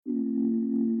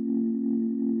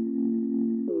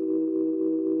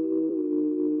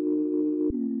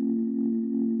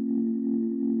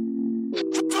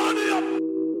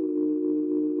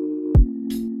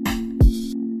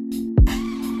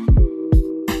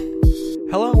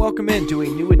Hello and welcome in to a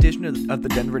new edition of the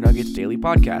Denver Nuggets Daily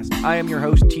Podcast. I am your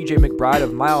host, TJ McBride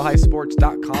of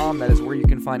MileHighSports.com. That is where you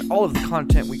can find all of the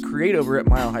content we create over at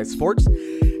Mile High Sports.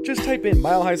 Just type in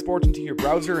Mile High Sports into your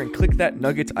browser and click that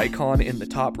Nuggets icon in the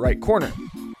top right corner.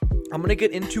 I'm going to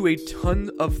get into a ton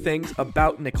of things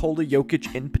about Nikola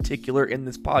Jokic in particular in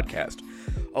this podcast.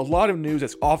 A lot of news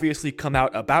has obviously come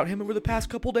out about him over the past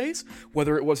couple days,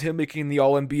 whether it was him making the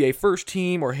All-NBA first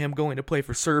team or him going to play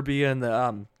for Serbia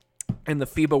in the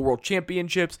FIBA World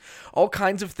Championships. All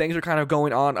kinds of things are kind of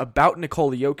going on about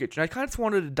Nikola Jokic, and I kind of just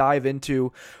wanted to dive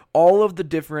into all of the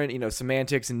different,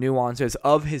 semantics and nuances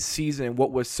of his season and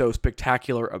what was so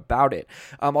spectacular about it.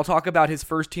 I'll talk about his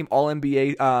first team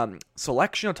All-NBA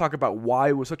selection. I'll talk about why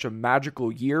it was such a magical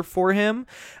year for him.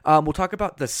 We'll talk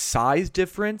about the size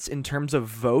difference in terms of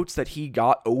votes that he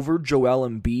got over Joel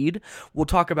Embiid. We'll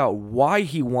talk about why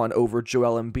he won over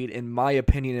Joel Embiid, in my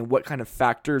opinion, and what kind of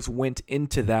factors went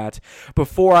into that,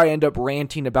 before I end up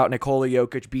ranting about Nikola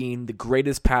Jokic being the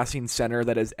greatest passing center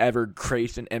that has ever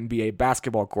graced an NBA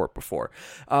basketball court before.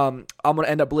 I'm going to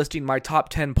end up listing my top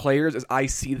 10 players as I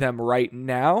see them right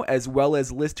now, as well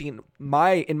as listing in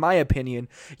my opinion,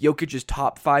 Jokic's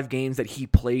top 5 games that he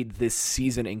played this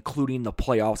season, including the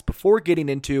playoffs, before getting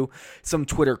into some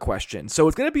Twitter questions. So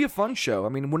it's going to be a fun show. I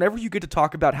mean, whenever you get to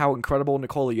talk about how incredible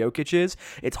Nikola Jokic is,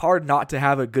 it's hard not to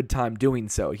have a good time doing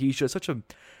so. He's just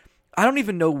I don't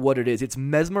even know what it is. It's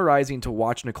mesmerizing to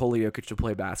watch Nikola Jokic to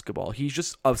play basketball. He's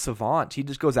just a savant. He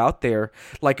just goes out there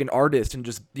like an artist and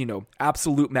just,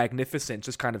 absolute magnificence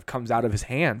just kind of comes out of his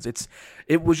hands.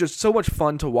 It was just so much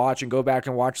fun to watch and go back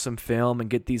and watch some film and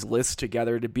get these lists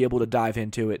together to be able to dive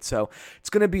into it. So it's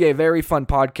going to be a very fun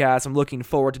podcast. I'm looking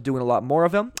forward to doing a lot more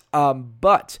of them.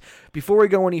 But before we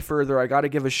go any further, I got to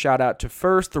give a shout out to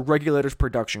first the Regulators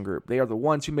Production Group. They are the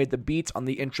ones who made the beats on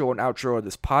the intro and outro of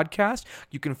this podcast.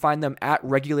 You can find them at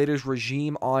Regulators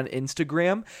Regime on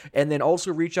Instagram, and then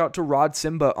also reach out to Rod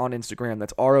Simba on Instagram.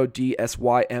 That's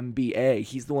RODSYMBA.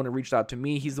 He's the one who reached out to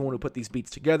me. He's the one who put these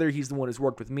beats together. He's the one who's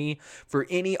worked with me for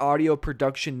any audio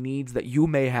production needs that you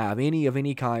may have,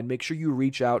 any kind. Make sure you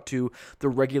reach out to the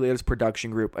Regulators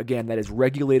Production Group. Again, that is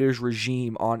Regulators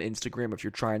Regime on Instagram if you're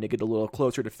trying to get a little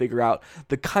closer to figure out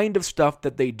the kind of stuff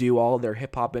that they do, all of their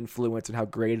hip-hop influence and how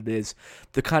great it is,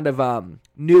 the kind of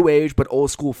new age but old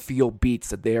school feel beats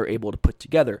that they are able to put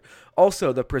together.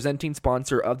 Also, the presenting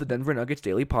sponsor of the Denver Nuggets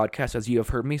Daily Podcast, as you have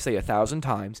heard me say 1,000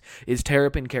 times, is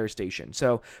Terrapin Care Station.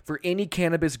 So for any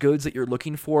cannabis goods that you're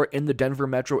looking for in the Denver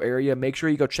metro area, make sure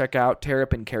you go check out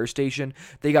Terrapin Care Station.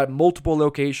 They got multiple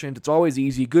locations. It's always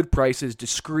easy, good prices,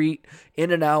 discreet,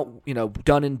 in and out,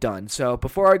 done and done. So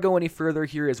before I go any further,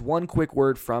 here is one quick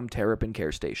word from Terrapin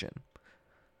Care Station.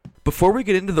 Before we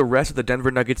get into the rest of the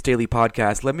Denver Nuggets Daily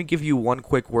Podcast, let me give you one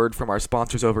quick word from our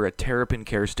sponsors over at Terrapin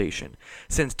Care Station.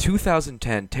 Since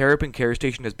 2010, Terrapin Care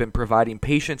Station has been providing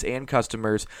patients and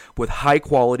customers with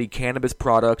high-quality cannabis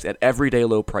products at everyday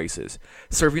low prices.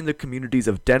 Serving the communities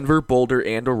of Denver, Boulder,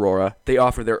 and Aurora, they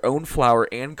offer their own flower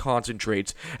and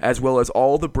concentrates, as well as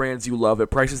all the brands you love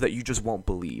at prices that you just won't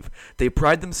believe. They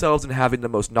pride themselves in having the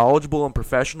most knowledgeable and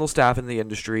professional staff in the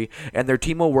industry, and their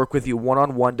team will work with you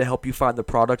one-on-one to help you find the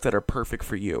products that are perfect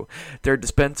for you. Their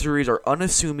dispensaries are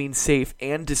unassuming, safe,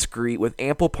 and discreet, with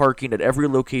ample parking at every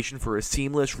location for a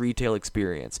seamless retail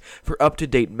experience. For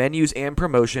up-to-date menus and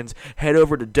promotions, head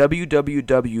over to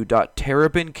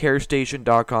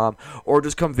www.terrapincarestation.com or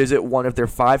just come visit one of their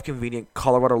 5 convenient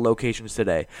Colorado locations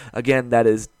today. Again, that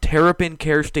is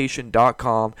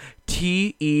terrapincarestation.com,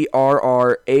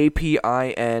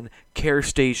 TERRAPIN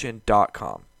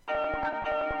carestation.com.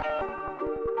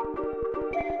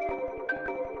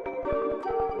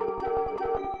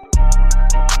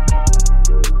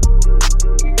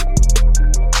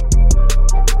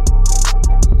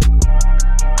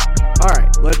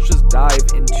 Let's just dive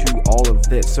into all of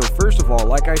this. So first of all,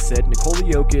 like I said, Nikola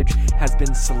Jokic has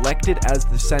been selected as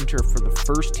the center for the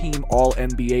first team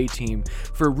All-NBA team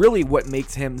for really what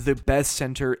makes him the best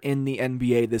center in the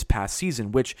NBA this past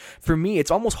season, which for me,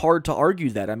 it's almost hard to argue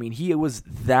that. I mean, he was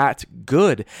that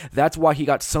good. That's why he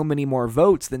got so many more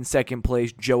votes than second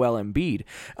place Joel Embiid.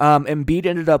 Embiid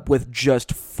ended up with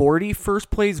just 40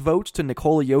 first place votes to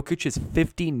Nikola Jokic's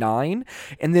 59.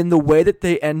 And then the way that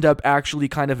they end up actually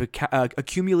kind of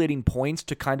accumulating points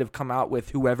to kind of come out with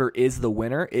whoever is the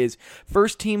winner is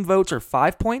first team votes are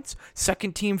 5 points,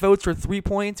 second team votes are 3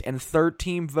 points, and third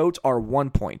team votes are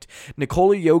 1 point.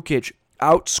 Nikola Jokic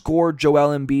outscored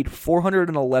Joel Embiid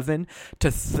 411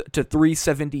 to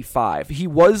 375. He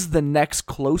was the next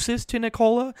closest to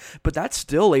Nikola, but that's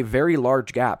still a very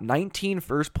large gap. 19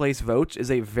 first-place votes is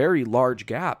a very large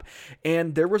gap,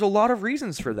 and there was a lot of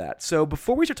reasons for that. So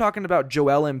before we start talking about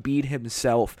Joel Embiid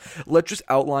himself, let's just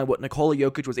outline what Nikola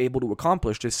Jokic was able to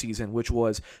accomplish this season, which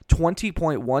was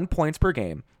 20.1 points per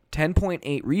game,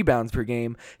 10.8 rebounds per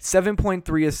game,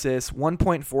 7.3 assists,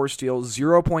 1.4 steals,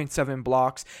 0.7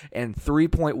 blocks, and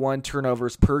 3.1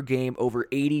 turnovers per game over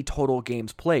 80 total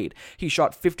games played. He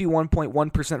shot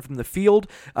 51.1% from the field,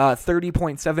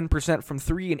 30.7% from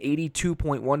three, and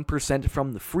 82.1%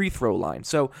 from the free throw line.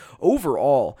 So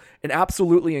overall, an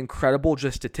absolutely incredible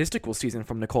just statistical season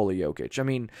from Nikola Jokic. I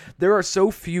mean, there are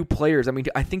so few players. I mean,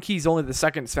 I think he's only the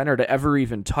second center to ever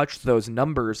even touch those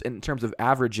numbers in terms of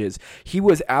averages. He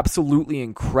was absolutely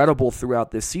incredible throughout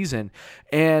this season,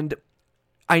 and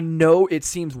I know it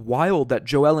seems wild that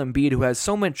Joel Embiid, who has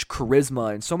so much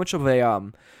charisma and so much of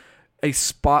a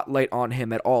spotlight on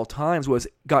him at all times,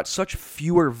 got such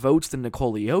fewer votes than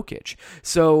Nikola Jokic.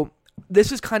 So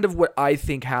this is kind of what I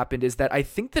think happened, is that I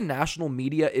think the national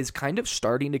media is kind of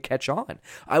starting to catch on.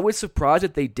 I was surprised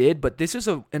that they did, but this is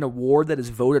an award that is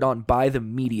voted on by the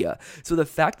media. So the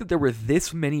fact that there were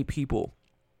this many people,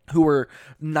 who were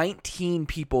 19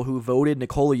 people who voted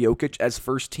Nikola Jokic as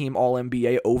first-team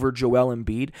All-NBA over Joel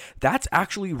Embiid, that's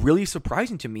actually really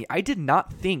surprising to me. I did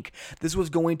not think this was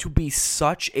going to be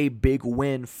such a big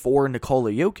win for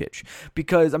Nikola Jokic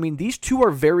because, I mean, these two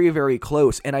are very, very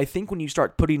close, and I think when you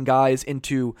start putting guys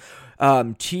into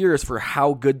tiers for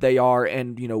how good they are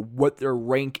and, you know, what their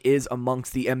rank is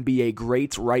amongst the NBA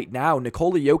greats right now,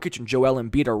 Nikola Jokic and Joel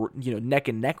Embiid are, you know, neck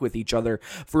and neck with each other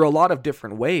for a lot of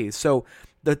different ways. So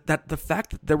the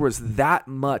fact that there was that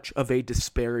much of a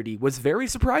disparity was very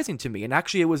surprising to me. And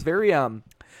actually it was very,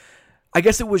 I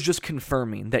guess it was just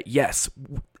confirming that, yes,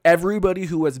 everybody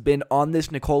who has been on this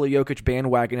Nikola Jokic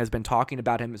bandwagon has been talking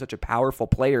about him as such a powerful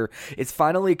player. It's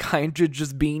finally kind of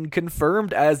just being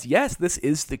confirmed as, yes, this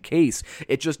is the case.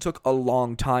 It just took a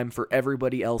long time for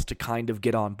everybody else to kind of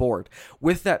get on board.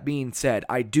 With that being said,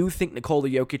 I do think Nikola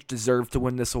Jokic deserved to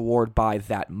win this award by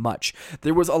that much.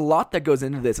 There was a lot that goes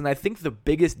into this, and I think the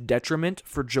biggest detriment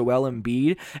for Joel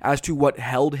Embiid as to what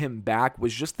held him back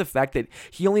was just the fact that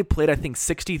he only played, I think,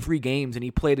 63 games, and he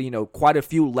played, you know, quite a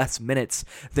few less minutes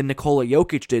than Nikola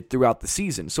Jokic did throughout the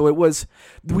season. So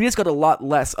we just got a lot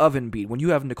less of Embiid. When you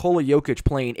have Nikola Jokic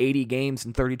playing 80 games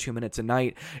and 32 minutes a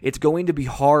night, it's going to be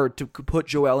hard to put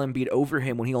Joel Embiid over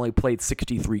him when he only played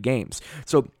 63 games.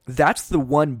 So that's the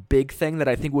one big thing that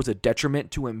I think was a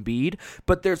detriment to Embiid,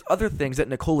 but there's other things that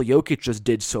Nikola Jokic just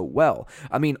did so well.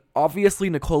 I mean, obviously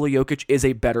Nikola Jokic is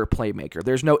a better playmaker.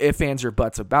 There's no ifs, ands, or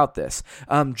buts about this.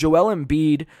 Joel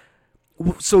Embiid,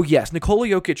 so yes, Nikola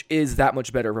Jokic is that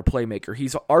much better of a playmaker.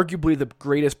 He's arguably the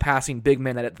greatest passing big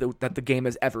man that the game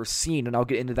has ever seen, and I'll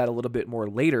get into that a little bit more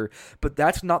later, but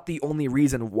that's not the only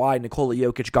reason why Nikola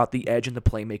Jokic got the edge in the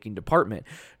playmaking department.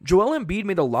 Joel Embiid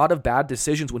made a lot of bad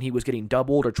decisions when he was getting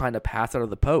doubled or trying to pass out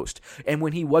of the post, and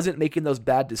when he wasn't making those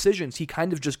bad decisions, he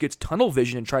kind of just gets tunnel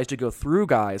vision and tries to go through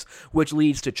guys, which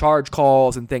leads to charge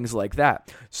calls and things like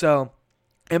that. So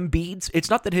Embiid's, it's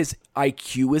not that his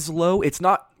IQ is low, it's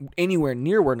not anywhere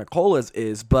near where Nikola's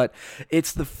is, but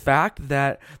it's the fact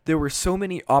that there were so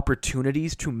many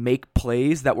opportunities to make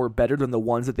plays that were better than the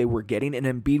ones that they were getting, and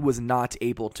Embiid was not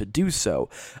able to do so.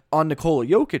 On Nikola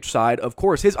Jokic's side, of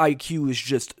course, his IQ is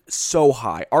just so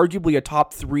high, arguably a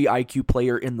top 3 IQ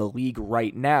player in the league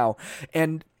right now,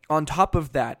 and on top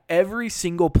of that, every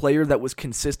single player that was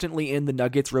consistently in the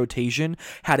Nuggets rotation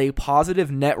had a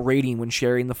positive net rating when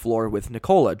sharing the floor with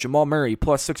Nikola. Jamal Murray,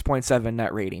 plus 6.7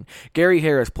 net rating. Gary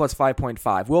Harris, plus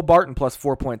 5.5. Will Barton, plus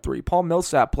 4.3. Paul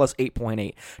Millsap, plus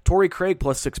 8.8. Torrey Craig,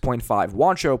 plus 6.5.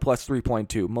 Juancho, plus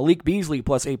 3.2. Malik Beasley,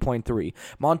 plus 8.3.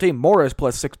 Monte Morris,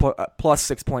 plus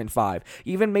 6.5.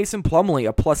 Even Mason Plumlee,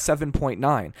 a plus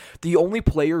 7.9. The only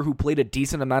player who played a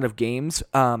decent amount of games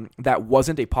that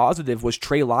wasn't a positive was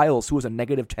Trey Lyles, who was a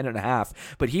negative 10.5,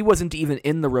 but he wasn't even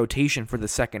in the rotation for the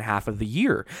second half of the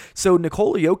year. So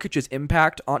Nikola Jokic's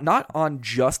impact, not on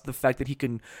just the fact that he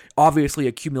can obviously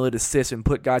accumulate assists and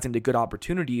put guys into good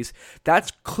opportunities,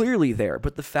 that's clearly there,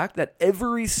 but the fact that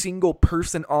every single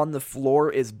person on the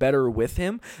floor is better with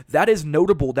him, that is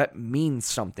notable, that means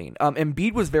something.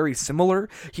 Embiid was very similar.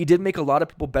 He did make a lot of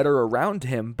people better around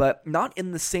him, but not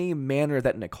in the same manner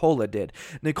that Nikola did.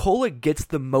 Nikola gets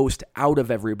the most out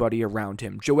of everybody around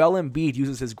him. Joel Embiid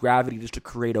uses his gravity just to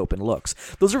create open looks.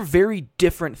 Those are very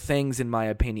different things in my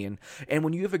opinion. And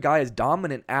when you have a guy as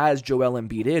dominant as Joel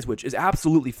Embiid is, which is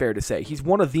absolutely fair to say, he's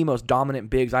one of the most dominant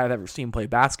bigs I have ever seen play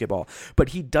basketball, but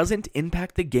he doesn't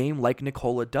impact the game like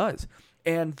Nikola does.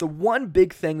 And the one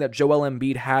big thing that Joel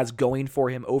Embiid has going for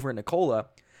him over Nikola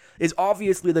is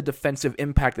obviously the defensive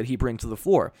impact that he brings to the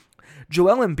floor.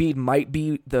 Joel Embiid might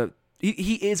be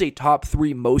he is a top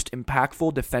 3 most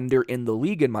impactful defender in the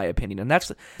league, in my opinion, and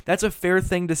that's a fair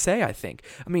thing to say, I think.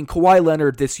 I mean, Kawhi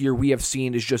Leonard this year we have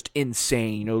seen is just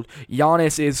insane.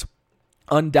 Giannis is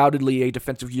undoubtedly a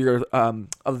defensive player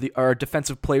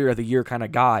of the year kind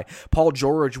of guy. Paul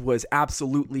George was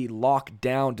absolutely locked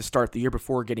down to start the year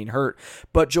before getting hurt.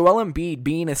 But Joel Embiid,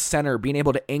 being a center, being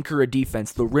able to anchor a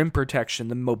defense, the rim protection,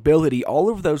 the mobility, all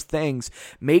of those things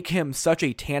make him such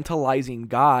a tantalizing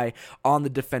guy on the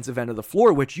defensive end of the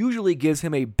floor, which usually gives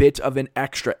him a bit of an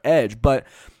extra edge. But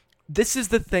this is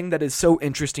the thing that is so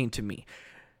interesting to me.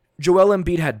 Joel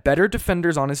Embiid had better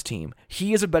defenders on his team.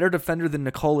 He is a better defender than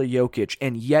Nikola Jokic,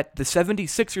 and yet the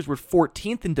 76ers were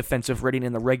 14th in defensive rating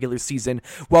in the regular season,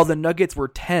 while the Nuggets were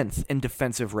 10th in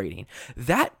defensive rating.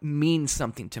 That means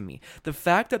something to me. The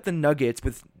fact that the Nuggets,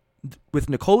 with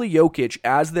Nikola Jokic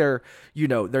as their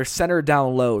center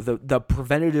down low, the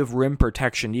preventative rim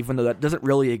protection, even though that doesn't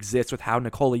really exist with how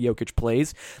Nikola Jokic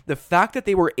plays, the fact that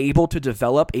they were able to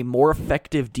develop a more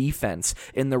effective defense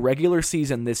in the regular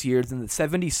season this year than the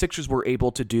 76ers were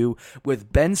able to do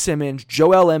with Ben Simmons,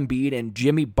 Joel Embiid, and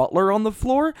Jimmy Butler on the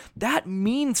floor, that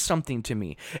means something to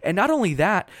me. And not only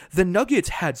that, the Nuggets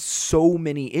had so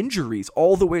many injuries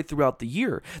all the way throughout the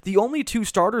year. The only 2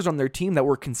 starters on their team that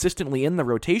were consistently in the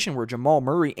rotation were Jamal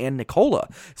Murray and Nikola.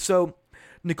 So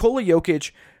Nikola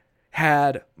Jokic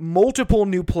had multiple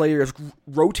new players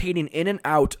rotating in and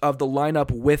out of the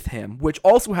lineup with him, which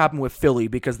also happened with Philly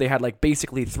because they had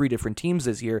basically 3 different teams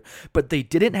this year, but they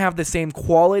didn't have the same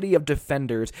quality of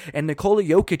defenders, and Nikola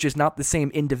Jokic is not the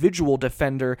same individual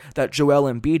defender that Joel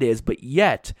Embiid is, but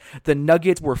yet the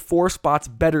Nuggets were 4 spots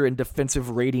better in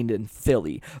defensive rating than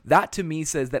Philly. That to me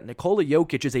says that Nikola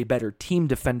Jokic is a better team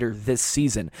defender this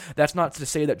season. That's not to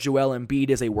say that Joel Embiid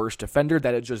is a worse defender.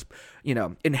 That is just,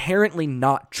 inherently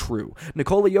not true.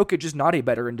 Nikola Jokic is not a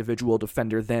better individual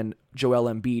defender than Joel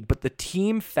Embiid, but the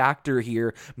team factor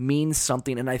here means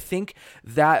something, and I think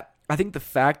the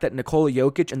fact that Nikola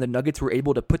Jokic and the Nuggets were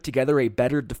able to put together a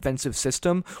better defensive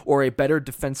system or a better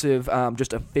defensive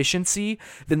just efficiency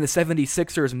than the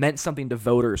 76ers meant something to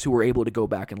voters who were able to go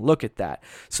back and look at that.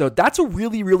 So that's a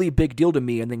really, really big deal to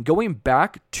me. And then going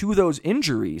back to those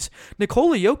injuries,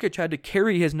 Nikola Jokic had to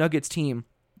carry his Nuggets team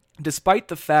despite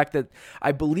the fact that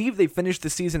I believe they finished the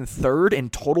season 3rd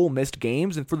in total missed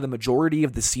games, and for the majority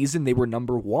of the season, they were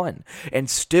number 1. And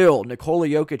still, Nikola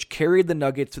Jokic carried the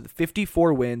Nuggets to the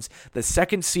 54 wins, the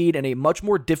 2nd seed in a much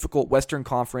more difficult Western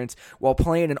Conference, while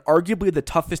playing in arguably the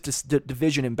toughest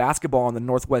division in basketball in the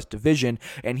Northwest Division,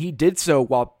 and he did so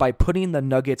by putting the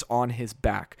Nuggets on his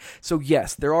back. So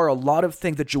yes, there are a lot of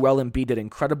things that Joel Embiid did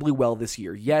incredibly well this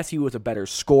year. Yes, he was a better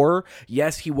scorer.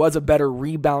 Yes, he was a better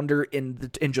rebounder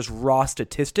in just raw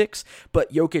statistics,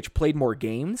 but Jokic played more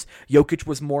games. Jokic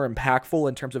was more impactful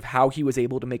in terms of how he was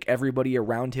able to make everybody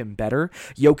around him better.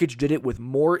 Jokic did it with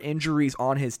more injuries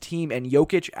on his team, and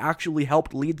Jokic actually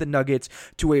helped lead the Nuggets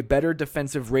to a better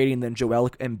defensive rating than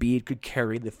Joel Embiid could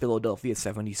carry the Philadelphia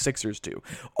 76ers to.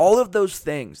 All of those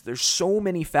things, there's so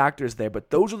many factors there,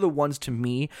 but those are the ones to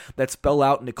me that spell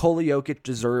out Nikola Jokic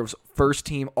deserves first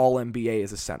team All-NBA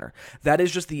as a center. That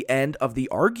is just the end of the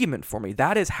argument for me.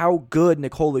 That is how good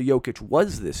Nikola Jokic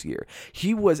was this year.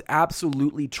 He was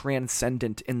absolutely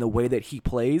transcendent in the way that he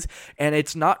plays, and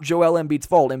it's not Joel Embiid's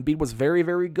fault. Embiid was very,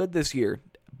 very good this year,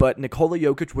 but Nikola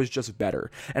Jokic was just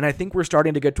better. And I think we're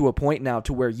starting to get to a point now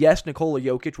to where, yes, Nikola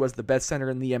Jokic was the best center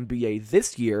in the NBA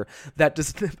this year.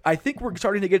 I think we're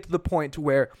starting to get to the point to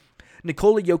where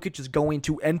Nikola Jokic is going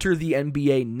to enter the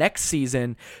NBA next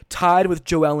season tied with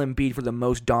Joel Embiid for the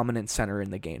most dominant center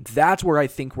in the game. That's where I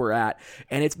think we're at,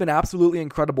 and it's been absolutely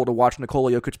incredible to watch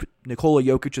Nikola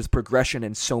Jokic's progression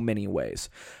in so many ways.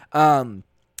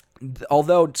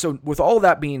 So with all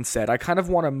that being said, I kind of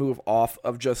want to move off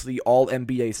of just the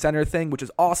all-NBA center thing, which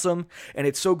is awesome, and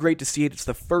it's so great to see it. It's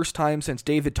the first time since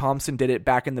David Thompson did it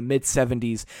back in the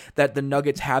mid-'70s that the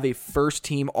Nuggets have a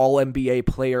first-team all-NBA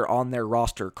player on their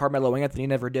roster. Carmelo Anthony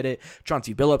never did it,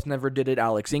 Chauncey Billups never did it,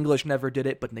 Alex English never did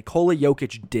it, but Nikola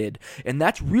Jokic did, and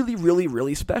that's really, really,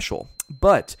 really special.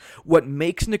 But what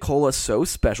makes Nikola so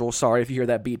special, sorry if you hear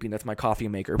that beeping, that's my coffee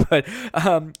maker, but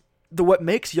what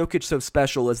makes Jokic so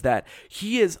special is that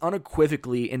he is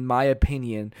unequivocally, in my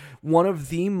opinion, one of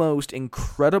the most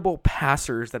incredible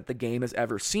passers that the game has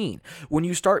ever seen. When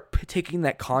you start taking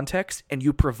that context and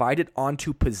you provide it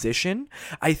onto position,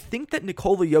 I think that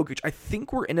Nikola Jokic, I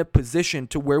think we're in a position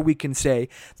to where we can say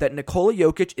that Nikola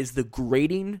Jokic is the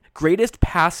greatest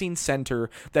passing center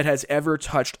that has ever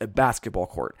touched a basketball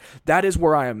court. That is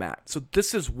where I am at. So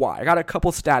this is why. I got a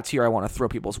couple stats here I want to throw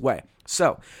people's way.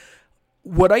 So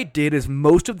what I did is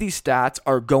most of these stats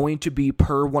are going to be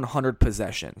per 100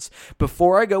 possessions.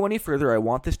 Before I go any further, I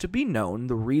want this to be known.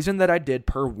 The reason that I did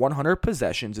per 100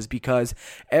 possessions is because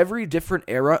every different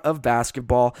era of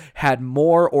basketball had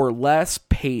more or less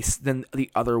pace than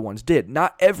the other ones did.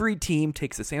 Not every team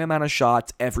takes the same amount of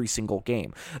shots every single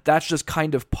game. That's just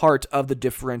kind of part of the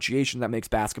differentiation that makes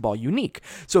basketball unique.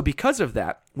 So because of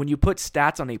that, when you put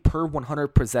stats on a per 100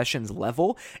 possessions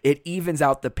level, it evens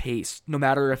out the pace, no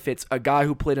matter if it's a guy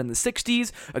who played in the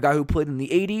 60s, a guy who played in the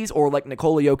 80s, or like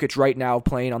Nikola Jokic right now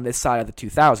playing on this side of the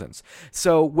 2000s.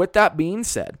 So with that being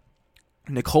said,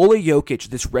 Nikola Jokic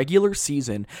this regular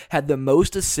season had the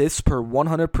most assists per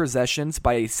 100 possessions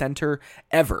by a center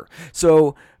ever.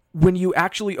 So when you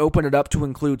actually open it up to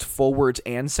include forwards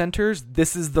and centers,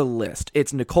 this is the list.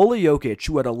 It's Nikola Jokic,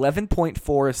 who had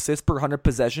 11.4 assists per 100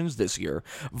 possessions this year.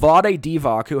 Vlade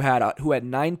Divac, who had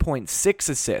 9.6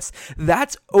 assists.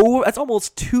 That's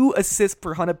almost 2 assists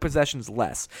per 100 possessions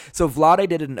less. So Vlade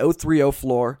did an 0.30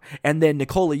 floor, and then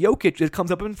Nikola Jokic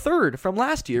comes up in third from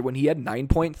last year when he had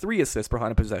 9.3 assists per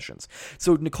 100 possessions.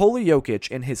 So Nikola Jokic,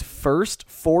 in his first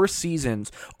 4 seasons,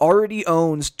 already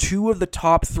owns 2 of the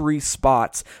top 3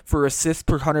 spots for assists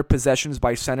per 100 possessions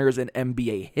by centers in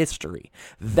NBA history.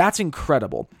 That's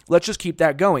incredible. Let's just keep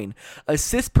that going.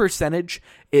 Assist percentage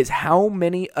is how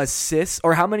many assists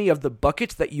or how many of the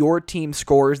buckets that your team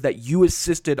scores that you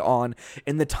assisted on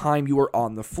in the time you were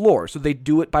on the floor. So they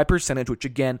do it by percentage, which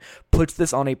again puts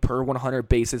this on a per 100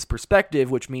 basis perspective,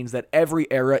 which means that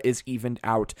every era is evened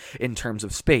out in terms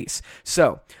of space.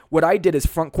 So what I did is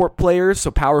front court players, so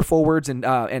power forwards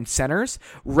and centers,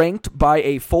 ranked by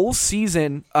a full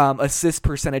season assist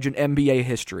percentage in NBA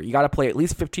history. You got to play at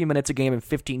least 15 minutes a game in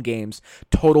 15 games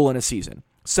total in a season.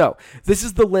 So, this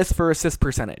is the list for assist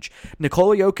percentage.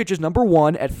 Nikola Jokic is number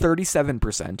 1 at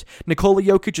 37%. Nikola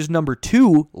Jokic is number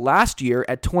 2 last year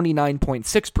at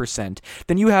 29.6%.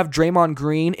 Then you have Draymond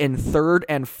Green in 3rd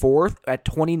and 4th at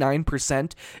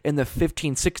 29% in the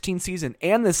 15-16 season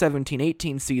and the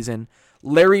 17-18 season.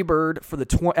 Larry Bird for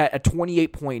at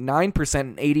 28.9%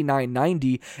 in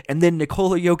 89-90, and then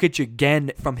Nikola Jokic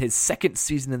again from his second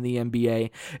season in the NBA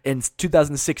in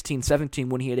 2016-17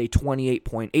 when he had a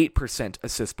 28.8%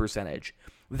 assist percentage.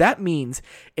 That means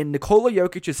in Nikola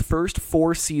Jokic's first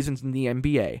 4 seasons in the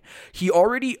NBA, he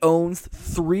already owns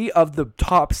 3 of the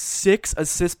top 6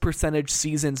 assist percentage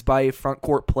seasons by a front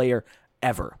court player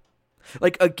ever.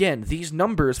 Like, again, these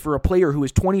numbers for a player who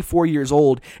is 24 years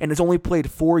old and has only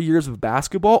played 4 years of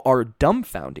basketball are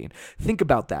dumbfounding. Think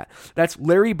about that. That's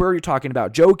Larry Bird you're talking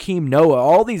about, Joakim Noah,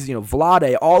 all these,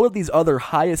 Vlade, all of these other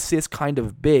high assist kind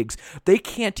of bigs. They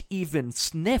can't even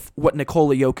sniff what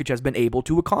Nikola Jokic has been able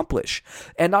to accomplish.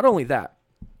 And not only that,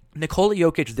 Nikola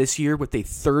Jokic this year with a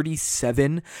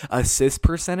 37 assist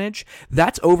percentage,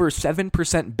 that's over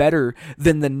 7% better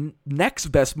than the next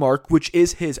best mark, which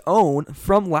is his own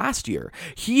from last year.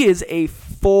 He is a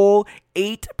full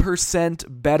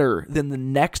 8% better than the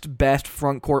next best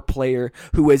front court player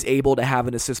who is able to have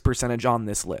an assist percentage on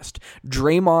this list.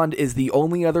 Draymond is the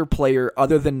only other player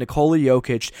other than Nikola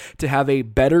Jokic to have a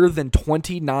better than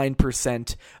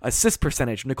 29% assist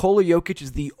percentage. Nikola Jokic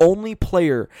is the only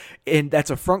player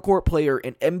that's a front court player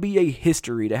in NBA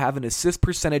history to have an assist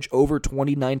percentage over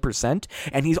 29%,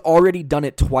 and he's already done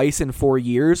it twice in 4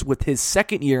 years, with his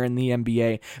second year in the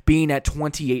NBA being at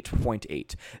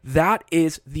 28.8. That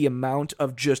is the amount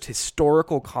of just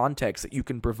historical context that you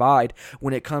can provide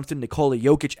when it comes to Nikola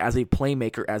Jokic as a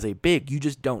playmaker, as a big. You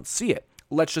just don't see it.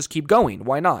 Let's just keep going.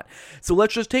 Why not? So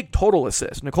let's just take total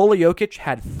assists. Nikola Jokic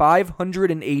had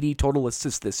 580 total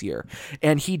assists this year,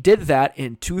 and he did that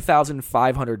in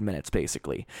 2,500 minutes,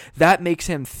 basically. That makes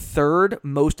him 3rd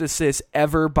most assists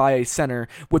ever by a center,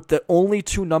 with the only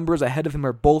 2 numbers ahead of him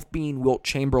are both being Wilt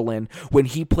Chamberlain when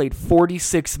he played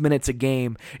 46 minutes a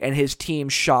game, and his team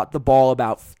shot the ball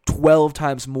about 12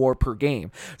 times more per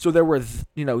game. So there were,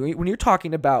 when you're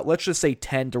talking about, let's just say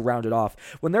 10 to round it off,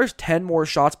 when there's 10 more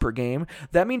shots per game,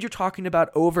 that means you're talking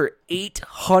about over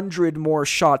 800 more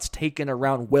shots taken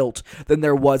around Wilt than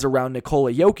there was around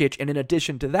Nikola Jokic. And in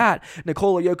addition to that,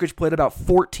 Nikola Jokic played about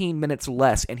 14 minutes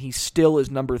less, and he still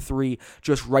is number 3,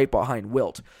 just right behind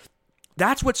Wilt.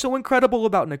 That's what's so incredible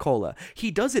about Nikola. He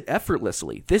does it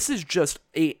effortlessly. This is just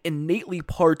a innately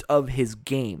part of his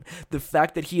game. The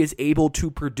fact that he is able to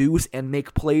produce and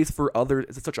make plays for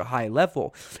others at such a high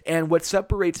level. And what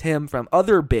separates him from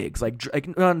other bigs, like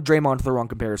Draymond's the wrong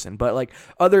comparison, but like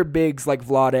other bigs like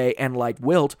Vlade and like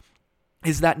Wilt,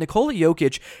 is that Nikola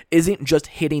Jokic isn't just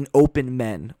hitting open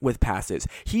men with passes.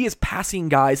 He is passing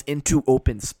guys into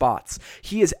open spots.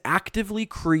 He is actively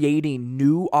creating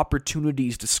new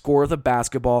opportunities to score the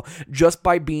basketball just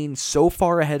by being so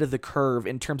far ahead of the curve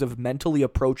in terms of mentally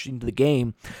approaching the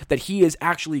game that he is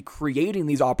actually creating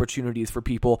these opportunities for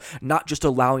people, not just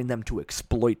allowing them to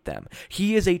exploit them.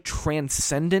 He is a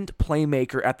transcendent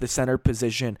playmaker at the center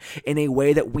position in a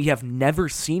way that we have never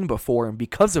seen before, and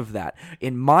because of that,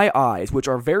 in my eyes, which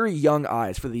are very young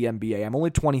eyes for the NBA. I'm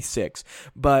only 26,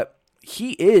 but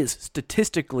he is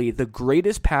statistically the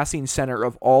greatest passing center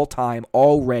of all time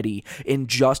already in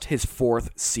just his 4th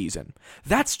season.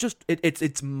 That's just,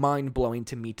 it's mind-blowing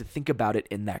to me to think about it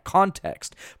in that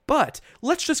context. But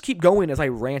let's just keep going as I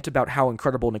rant about how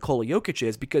incredible Nikola Jokic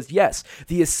is, because yes,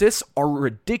 the assists are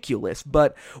ridiculous,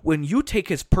 but when you take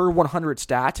his per 100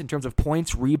 stats in terms of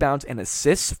points, rebounds, and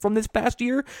assists from this past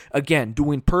year, again,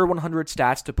 doing per 100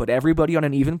 stats to put everybody on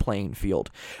an even playing field,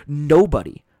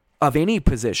 nobody of any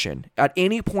position at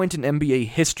any point in NBA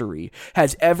history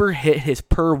has ever hit his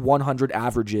per 100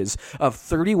 averages of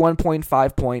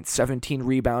 31.5 points, 17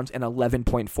 rebounds, and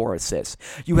 11.4 assists.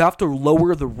 You have to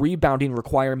lower the rebounding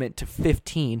requirement to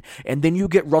 15, and then you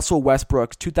get Russell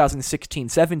Westbrook's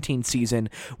 2016-17 season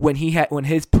when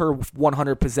his per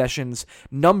 100 possessions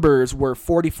numbers were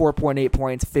 44.8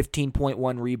 points,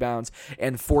 15.1 rebounds,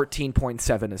 and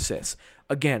 14.7 assists.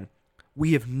 Again,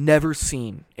 we have never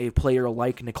seen a player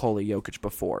like Nikola Jokic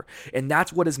before. And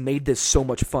that's what has made this so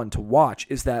much fun to watch,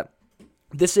 is that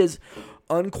this is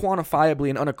unquantifiably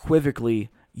and unequivocally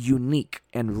unique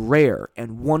and rare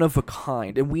and one of a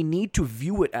kind. And we need to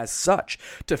view it as such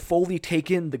to fully take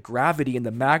in the gravity and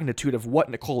the magnitude of what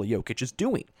Nikola Jokic is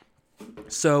doing.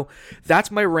 So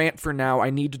that's my rant for now.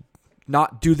 I need to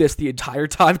not do this the entire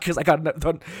time because I got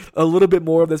a little bit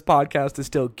more of this podcast to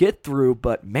still get through,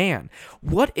 but man,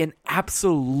 what an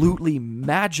absolutely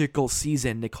magical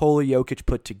season Nikola Jokic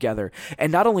put together.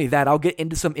 And not only that, I'll get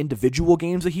into some individual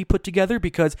games that he put together,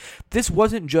 because this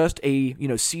wasn't just a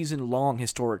season-long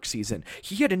historic season.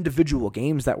 He had individual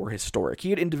games that were historic.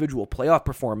 He had individual playoff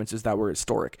performances that were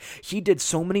historic. He did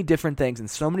so many different things in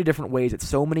so many different ways at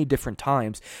so many different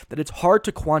times that it's hard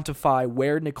to quantify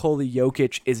where Nikola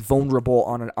Jokic is vulnerable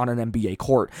on an NBA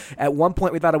court. At one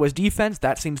point, we thought it was defense.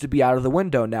 That seems to be out of the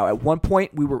window now. At one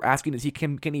point, we were asking,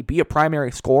 can he be a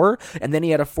primary scorer? And then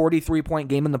he had a 43-point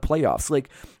game in the playoffs. Like,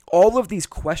 all of these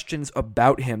questions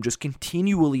about him just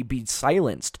continually be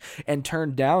silenced and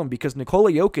turned down because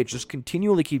Nikola Jokic just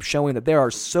continually keeps showing that there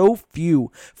are so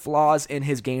few flaws in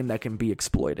his game that can be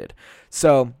exploited.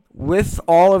 So, with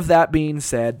all of that being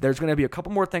said, there's going to be a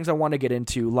couple more things I want to get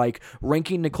into, like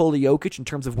ranking Nikola Jokic in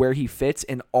terms of where he fits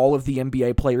in all of the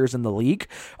NBA players in the league.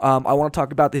 I want to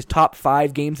talk about his top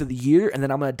 5 games of the year, and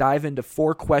then I'm going to dive into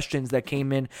 4 questions that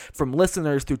came in from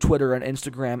listeners through Twitter and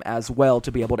Instagram as well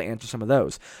to be able to answer some of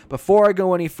those. Before I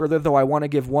go any further, though, I want to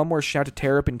give one more shout to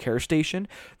Terrapin Care Station.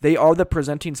 They are the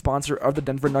presenting sponsor of the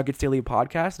Denver Nuggets Daily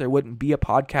Podcast. There wouldn't be a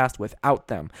podcast without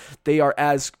them. They are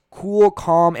as cool,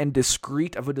 calm, and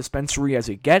discreet of a dispensary as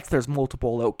it gets. There's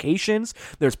multiple locations.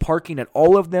 There's parking at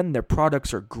all of them. Their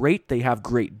products are great. They have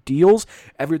great deals.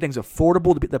 Everything's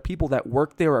affordable. The people that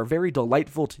work there are very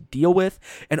delightful to deal with.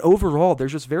 And overall,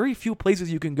 there's just very few places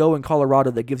you can go in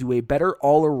Colorado that gives you a better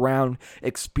all-around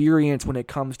experience when it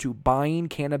comes to buying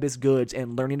cannabis goods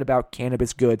and learning about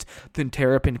cannabis goods than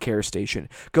Terrapin Care Station.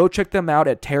 Go check them out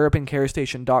at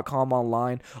terrapincarestation.com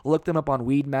online. Look them up on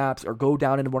Weed Maps or go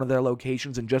down into one of their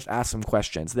locations and just ask some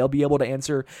questions. They'll be able to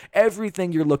answer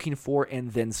everything you're looking for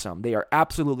and then some. They are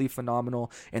absolutely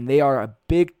phenomenal, and they are a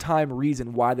big-time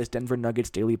reason why this Denver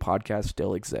Nuggets Daily Podcast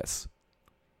still exists.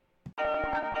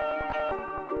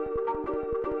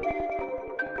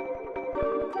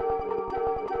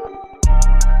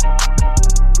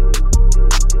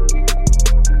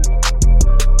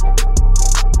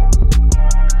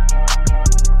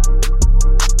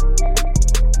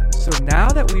 Now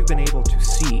that we've been able to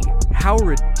see how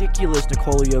ridiculous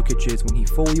Nikola Jokic is when he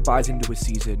fully buys into a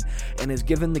season and is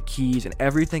given the keys and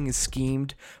everything is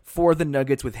schemed for the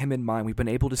Nuggets with him in mind, we've been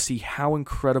able to see how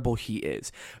incredible he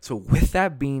is. So with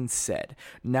that being said,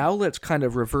 now let's kind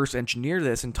of reverse engineer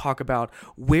this and talk about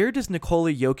where does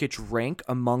Nikola Jokic rank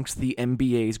amongst the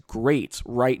NBA's greats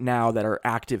right now that are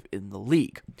active in the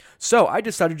league. So I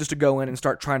decided just to go in and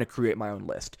start trying to create my own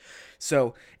list.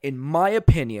 So in my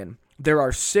opinion, there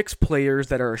are 6 players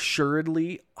that are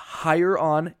assuredly higher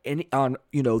on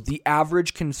the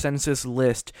average consensus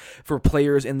list for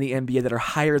players in the NBA that are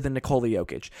higher than Nikola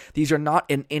Jokic. These are not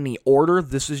in any order.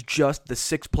 This is just the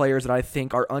 6 players that I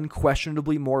think are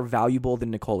unquestionably more valuable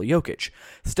than Nikola Jokic.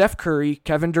 Steph Curry,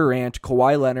 Kevin Durant,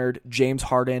 Kawhi Leonard, James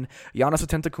Harden, Giannis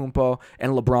Antetokounmpo,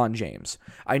 and LeBron James.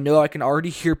 I know I can already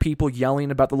hear people yelling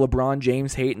about the LeBron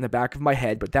James hate in the back of my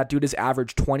head, but that dude has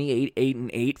averaged 28, 8,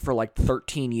 and 8 for like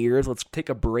 13 years. Let's take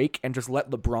a break and just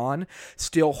let LeBron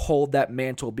still hold that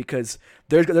mantle, because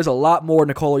there's a lot more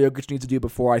Nikola Jokic needs to do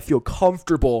before I feel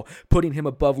comfortable putting him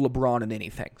above LeBron in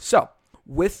anything. So,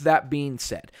 with that being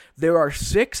said, there are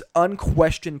 6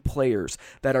 unquestioned players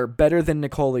that are better than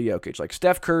Nikola Jokic. Like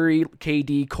Steph Curry,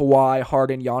 KD, Kawhi,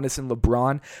 Harden, Giannis, and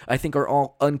LeBron, I think are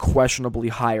all unquestionably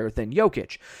higher than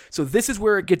Jokic. So this is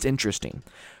where it gets interesting.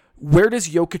 Where does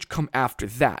Jokic come after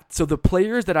that? So the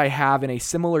players that I have in a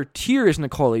similar tier as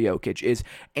Nikola Jokic is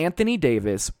Anthony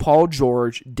Davis, Paul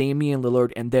George, Damian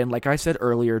Lillard, and then, like I said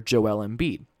earlier, Joel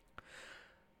Embiid.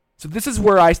 So this is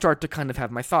where I start to kind of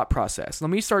have my thought process. Let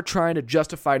me start trying to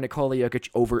justify Nikola Jokic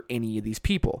over any of these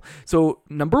people. So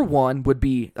number 1 would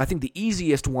be, I think the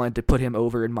easiest one to put him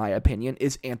over, in my opinion,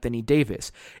 is Anthony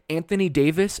Davis. Anthony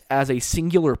Davis, as a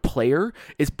singular player,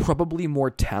 is probably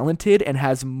more talented and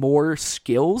has more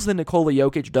skills than Nikola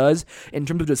Jokic does in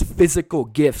terms of just physical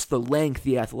gifts, the length,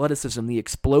 the athleticism, the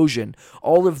explosion,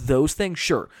 all of those things.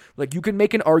 Sure, like you can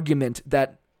make an argument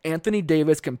that Anthony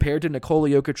Davis compared to Nikola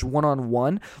Jokic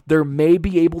one-on-one, there may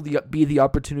be able to be the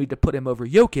opportunity to put him over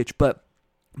Jokic, but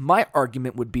my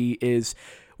argument would be is,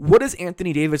 what has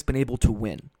Anthony Davis been able to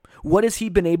win? What has he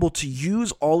been able to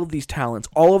use all of these talents,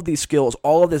 all of these skills,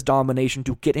 all of this domination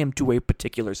to get him to a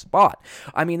particular spot?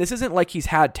 I mean, this isn't like he's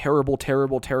had terrible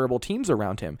teams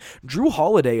around him. Drew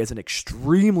Holiday is an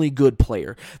extremely good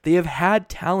player. They have had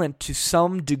talent to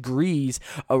some degrees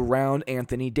around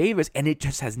Anthony Davis, and it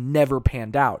just has never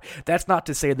panned out. That's not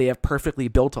to say they have perfectly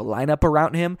built a lineup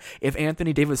around him. If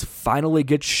Anthony Davis finally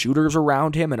gets shooters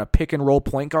around him and a pick-and-roll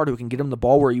point guard who can get him the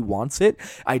ball where he wants it,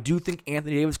 I do think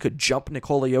Anthony Davis could jump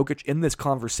Nikola Jokic in this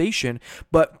conversation,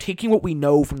 but taking what we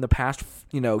know from the past,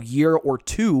 year or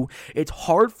two, it's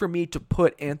hard for me to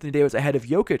put Anthony Davis ahead of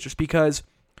Jokic just because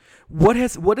what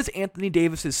does Anthony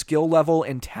Davis's skill level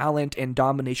and talent and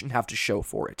domination have to show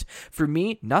for it? For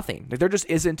me, nothing. There just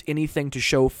isn't anything to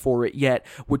show for it yet,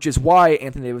 which is why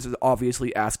Anthony Davis is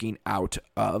obviously asking out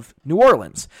of New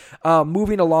Orleans.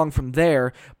 Moving along from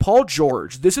there, Paul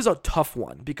George. This is a tough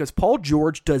one because Paul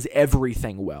George does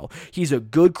everything well. He's a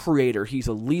good creator. He's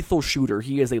a lethal shooter.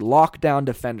 He is a lockdown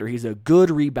defender. He's a good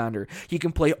rebounder. He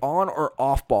can play on or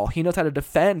off ball. He knows how to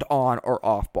defend on or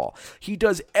off ball. He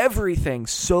does everything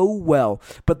so well,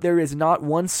 but there is not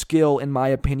one skill, in my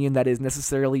opinion, that is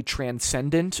necessarily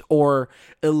transcendent or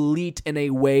elite in a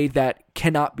way that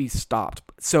cannot be stopped.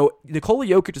 So Nikola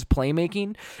Jokic's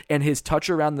playmaking and his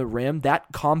touch around the rim,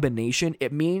 that combination,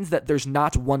 it means that there's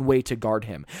not one way to guard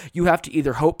him. You have to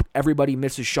either hope everybody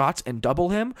misses shots and double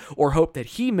him, or hope that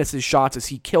he misses shots as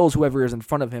he kills whoever is in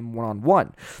front of him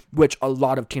one-on-one, which a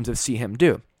lot of teams have seen him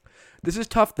do. This is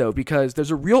tough, though, because there's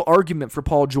a real argument for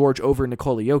Paul George over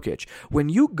Nikola Jokic. When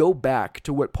you go back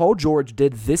to what Paul George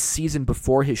did this season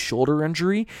before his shoulder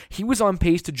injury, he was on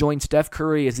pace to join Steph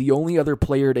Curry as the only other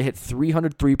player to hit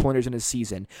 300 three-pointers in a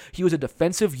season. He was a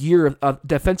defensive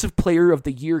player of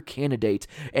the year candidate,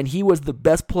 and he was the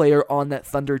best player on that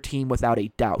Thunder team without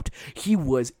a doubt. He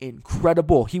was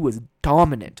incredible. He was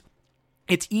dominant.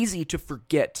 It's easy to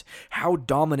forget how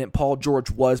dominant Paul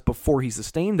George was before he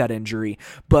sustained that injury,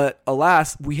 but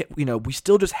alas, we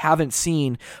still just haven't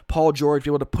seen Paul George be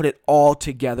able to put it all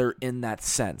together in that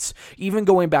sense. Even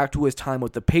going back to his time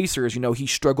with the Pacers, he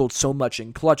struggled so much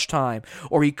in clutch time,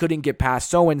 or he couldn't get past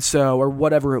so-and-so, or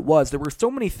whatever it was. There were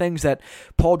so many things that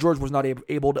Paul George was not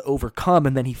able to overcome,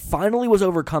 and then he finally was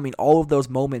overcoming all of those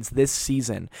moments this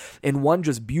season in one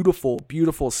just beautiful,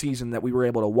 beautiful season that we were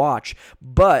able to watch.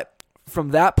 But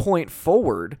from that point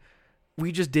forward,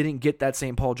 we just didn't get that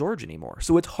same Paul George anymore.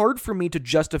 So it's hard for me to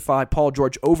justify Paul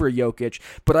George over Jokic,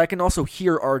 but I can also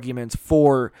hear arguments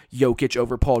for Jokic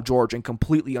over Paul George and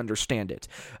completely understand it.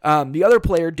 The other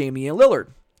player, Damian Lillard.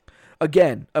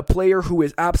 Again, a player who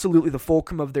is absolutely the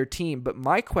fulcrum of their team, but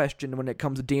my question when it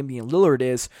comes to Damian Lillard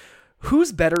is,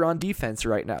 who's better on defense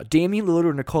right now, Damian Lillard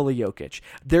or Nikola Jokic?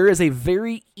 There is a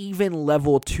very even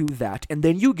level to that. And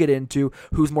then you get into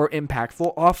who's more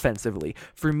impactful offensively.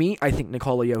 For me, I think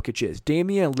Nikola Jokic is.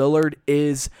 Damian Lillard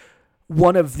is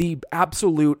one of the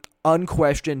absolute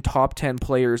unquestioned top 10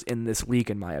 players in this league,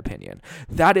 in my opinion.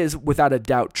 That is without a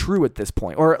doubt true at this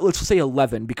point. Or let's say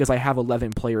 11, because I have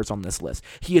 11 players on this list.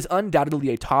 He is undoubtedly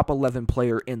a top 11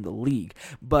 player in the league.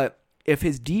 But if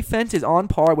his defense is on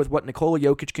par with what Nikola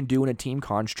Jokic can do in a team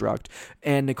construct,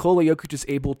 and Nikola Jokic is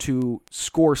able to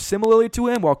score similarly to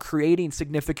him while creating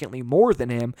significantly more than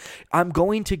him, I'm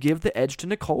going to give the edge to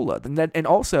Nikola. And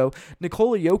also,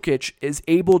 Nikola Jokic is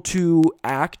able to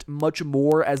act much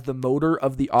more as the motor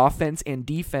of the offense and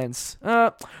defense.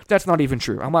 That's not even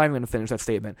true. I'm not even going to finish that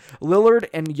statement. Lillard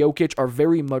and Jokic are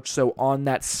very much so on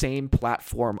that same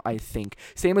platform, I think.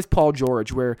 Same as Paul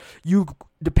George, where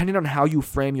depending on how you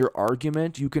frame your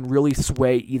argument, you can really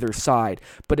sway either side.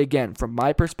 But again, from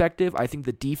my perspective, I think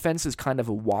the defense is kind of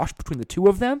a wash between the two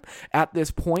of them at this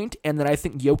point, and then I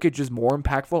think Jokic is more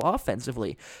impactful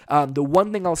offensively. The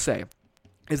one thing I'll say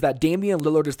is that Damian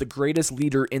Lillard is the greatest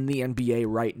leader in the NBA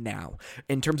right now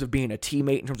in terms of being a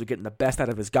teammate, in terms of getting the best out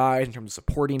of his guys, in terms of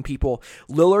supporting people.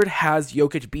 Lillard has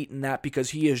Jokic beaten that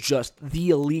because he is just the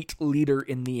elite leader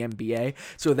in the NBA.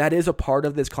 So that is a part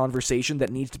of this conversation that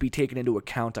needs to be taken into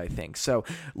account, I think. So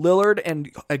Lillard and,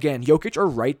 again, Jokic are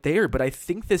right there, but I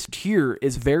think this tier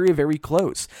is very, very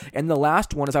close. And the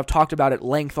last one, as I've talked about at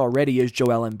length already, is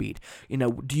Joel Embiid.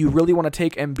 Do you really want to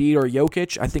take Embiid or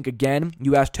Jokic? I think, again,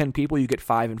 you ask 10 people, you get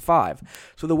 5 and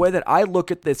 5. So the way that I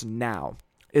look at this now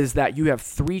is that you have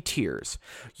 3 tiers.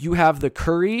 You have the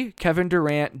Curry, Kevin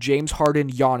Durant, James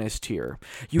Harden, Giannis tier.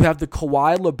 You have the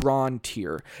Kawhi, LeBron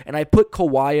tier. And I put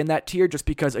Kawhi in that tier just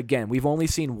because, again, we've only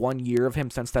seen 1 year of him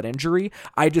since that injury.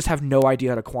 I just have no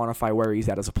idea how to quantify where he's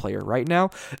at as a player right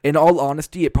now. In all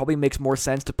honesty, it probably makes more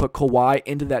sense to put Kawhi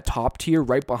into that top tier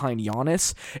right behind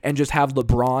Giannis and just have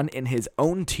LeBron in his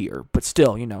own tier. But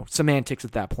still, semantics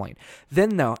at that point.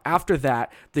 Then, though, after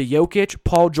that, the Jokic,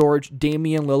 Paul George,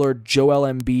 Damian Lillard, Joel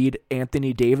Embiid,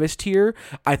 Anthony Davis tier,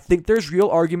 I think there's real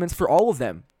arguments for all of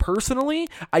them. Personally,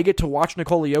 I get to watch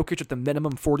Nikola Jokic at the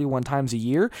minimum 41 times a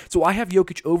year, so I have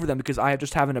Jokic over them because I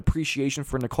just have an appreciation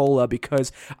for Nikola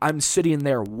because I'm sitting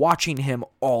there watching him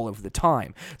all of the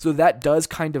time. So that does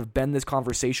kind of bend this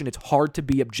conversation. It's hard to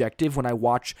be objective when I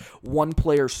watch one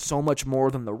player so much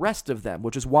more than the rest of them,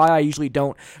 which is why I usually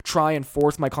don't try and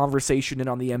force my conversation in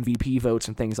on the MVP votes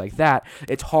and things like that.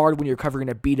 It's hard when you're covering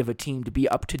a beat of a team to be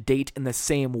up to date in the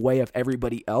same way of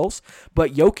everybody else,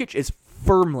 but Jokic is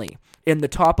firmly in the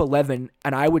top 11,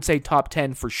 and I would say top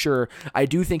 10 for sure. I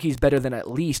do think he's better than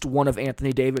at least one of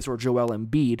Anthony Davis or Joel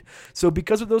Embiid. So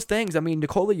because of those things,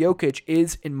 Nikola Jokic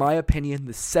is, in my opinion,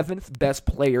 the 7th best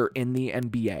player in the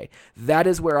NBA. That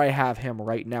is where I have him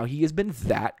right now. He has been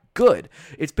that good.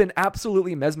 It's been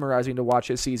absolutely mesmerizing to watch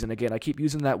his season. Again, I keep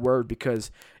using that word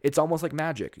because it's almost like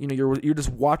magic. You're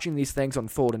just watching these things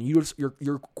unfold, and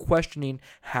you're questioning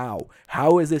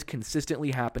how is this consistently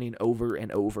happening over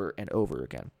and over and over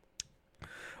again.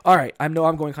 All right, I know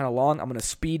I'm going kind of long. I'm going to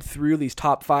speed through these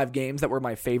top 5 games that were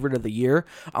my favorite of the year.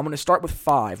 I'm going to start with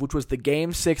 5, which was the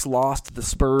Game 6 loss to the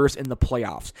Spurs in the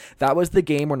playoffs. That was the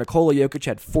game where Nikola Jokic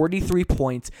had 43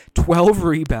 points, 12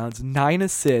 rebounds, 9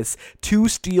 assists, 2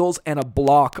 steals, and a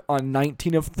block on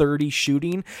 19 of 30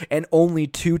 shooting, and only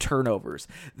 2 turnovers.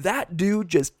 That dude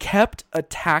just kept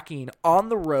attacking on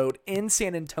the road in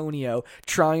San Antonio,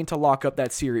 trying to lock up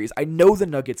that series. I know the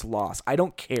Nuggets lost. I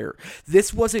don't care.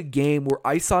 This was a game where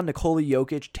I saw Nikola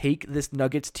Jokic take this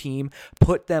Nuggets team,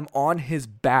 put them on his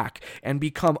back, and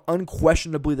become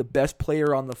unquestionably the best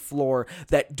player on the floor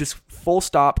that just full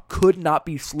stop could not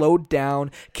be slowed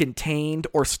down, contained,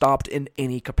 or stopped in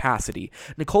any capacity.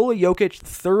 Nikola Jokic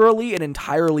thoroughly and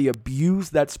entirely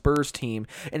abused that Spurs team,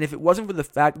 and if it wasn't for the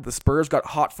fact that the Spurs got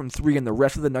hot from 3 and the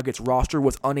rest of the Nuggets roster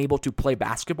was unable to play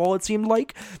basketball, it seemed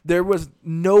like, there was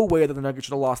no way that the Nuggets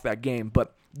should have lost that game.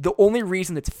 But the only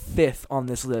reason it's 5th on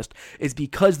this list is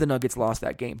because the Nuggets lost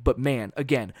that game. But man,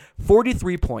 again,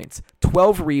 43 points,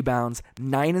 12 rebounds,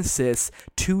 9 assists,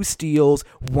 2 steals,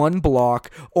 1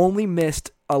 block, only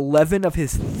missed 11 of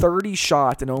his 30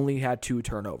 shots and only had 2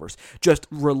 turnovers. Just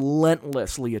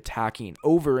relentlessly attacking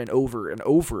over and over and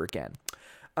over again.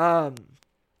 The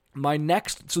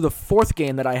 4th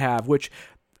game that I have, which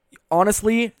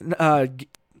honestly,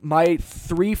 my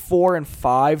 3, 4, and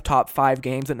 5 top 5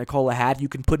 games that Nikola had, you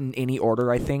can put in any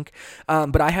order, I think.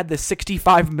 But I had the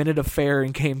 65-minute affair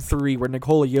in Game 3 where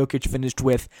Nikola Jokic finished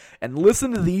with, and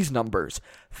listen to these numbers,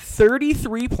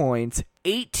 33 points,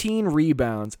 18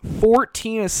 rebounds,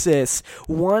 14 assists,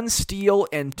 1 steal,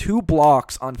 and 2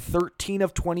 blocks on 13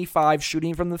 of 25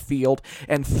 shooting from the field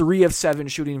and 3 of 7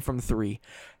 shooting from 3.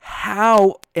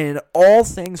 How in all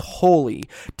things holy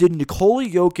did Nikola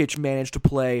Jokic manage to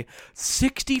play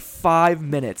 65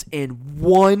 minutes in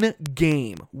one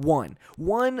game? One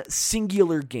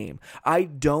singular game. I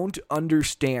don't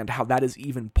understand how that is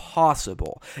even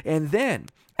possible. And then,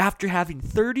 after having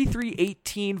 33,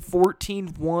 18, 14,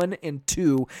 1, and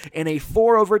 2 in a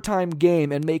 4-overtime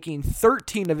game and making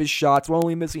 13 of his shots while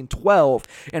only missing 12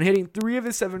 and hitting 3 of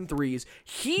his 7 threes,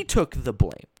 he took the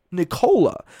blame.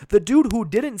 Nikola, the dude who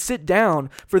didn't sit down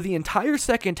for the entire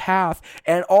second half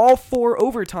and all 4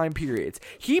 overtime periods.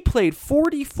 He played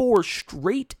 44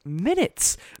 straight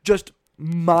minutes. Just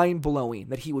mind-blowing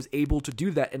that he was able to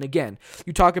do that. And again,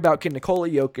 you talk about, can Nikola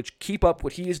Jokic keep up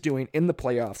what he is doing in the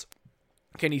playoffs?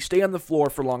 Can he stay on the floor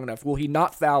for long enough? Will he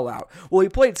not foul out? Well, he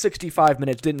played 65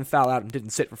 minutes, didn't foul out, and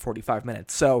didn't sit for 45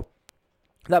 minutes. So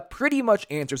that pretty much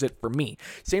answers it for me.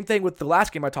 Same thing with the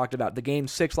last game I talked about, the Game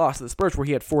 6 loss to the Spurs, where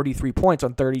he had 43 points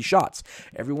on 30 shots.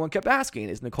 Everyone kept asking,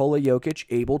 is Nikola Jokic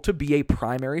able to be a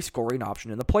primary scoring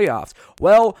option in the playoffs?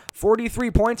 Well,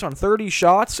 43 points on 30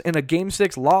 shots in a Game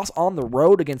 6 loss on the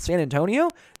road against San Antonio,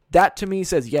 that to me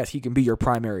says, yes, he can be your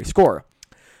primary scorer.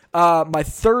 My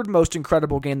third most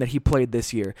incredible game that he played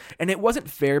this year. And it wasn't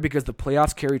fair because the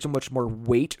playoffs carried so much more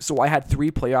weight. So I had 3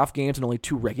 playoff games and only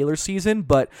 2 regular season.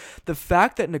 But the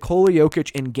fact that Nikola Jokic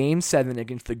in Game 7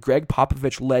 against the Greg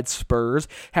Popovich-led Spurs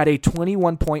had a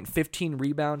 21-point,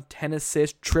 15-rebound,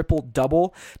 10-assist,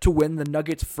 triple-double to win the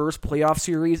Nuggets' first playoff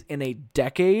series in a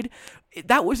decade,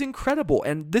 that was incredible.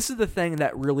 And this is the thing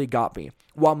that really got me.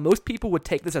 While most people would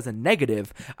take this as a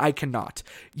negative, I cannot.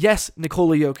 Yes,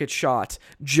 Nikola Jokic shot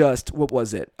just,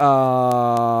 9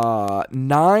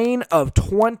 of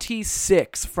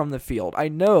 26 from the field. I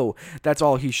know that's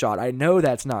all he shot. I know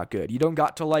that's not good. You don't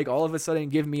got to all of a sudden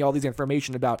give me all these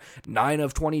information about 9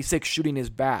 of 26 shooting is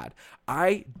bad.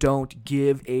 I don't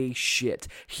give a shit.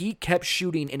 He kept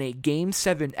shooting in a Game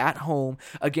 7 at home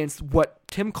against what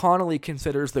Tim Connolly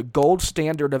considers the gold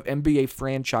standard of NBA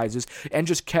franchises, and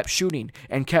just kept shooting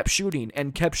and kept shooting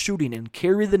and kept shooting and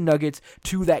carried the Nuggets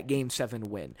to that Game 7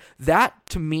 win. That,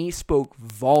 to me, spoke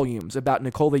volumes about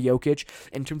Nikola Jokic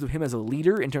in terms of him as a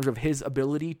leader, in terms of his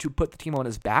ability to put the team on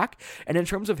his back, and in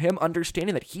terms of him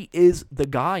understanding that he is the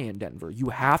guy in Denver. You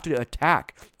have to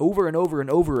attack over and over and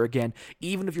over again,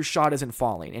 even if your shot isn't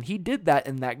falling. And he did that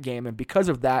in that game, and because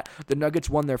of that, the Nuggets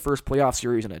won their first playoff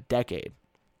series in a decade.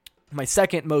 My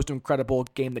second most incredible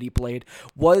game that he played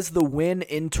was the win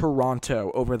in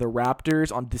Toronto over the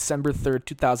Raptors on December 3rd,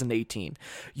 2018.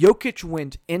 Jokic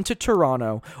went into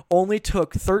Toronto, only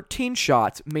took 13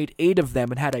 shots, made 8 of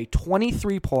them, and had a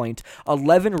 23-point,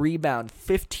 11-rebound,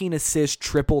 15-assist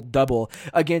triple-double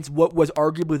against what was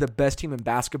arguably the best team in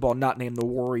basketball, not named the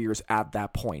Warriors at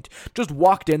that point. Just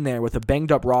walked in there with a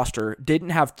banged-up roster, didn't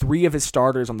have 3 of his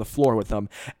starters on the floor with him,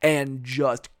 and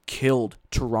just killed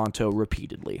Toronto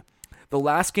repeatedly. The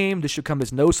last game, this should come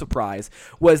as no surprise,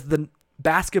 was the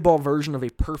basketball version of a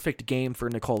perfect game for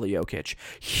Nikola Jokic.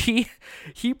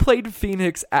 He played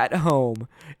Phoenix at home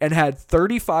and had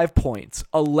 35 points,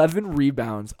 11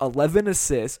 rebounds, 11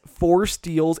 assists, 4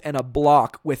 steals, and a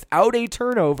block without a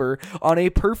turnover on a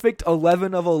perfect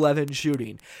 11 of 11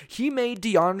 shooting. He made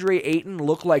DeAndre Ayton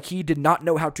look like he did not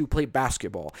know how to play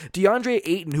basketball. DeAndre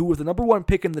Ayton, who was the number 1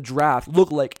 pick in the draft,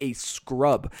 looked like a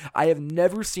scrub. I have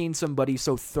never seen somebody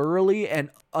so thoroughly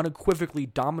and unequivocally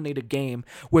dominate a game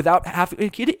without having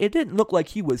it didn't look like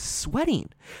he was sweating.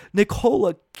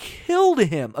 Nikola killed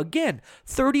him. Again,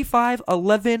 35,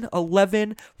 11,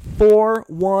 11, 4,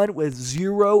 1 with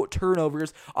 0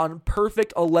 turnovers on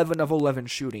perfect 11 of 11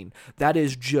 shooting. That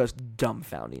is just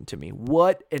dumbfounding to me.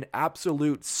 What an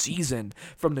absolute season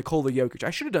from Nikola Jokic.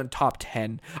 I should have done top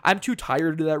 10. I'm too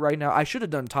tired to do that right now. I should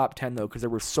have done top 10 though, because there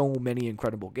were so many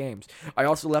incredible games. I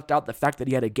also left out the fact that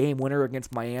he had a game winner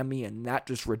against Miami, and that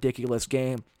just ridiculous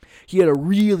game. He had a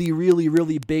really, really,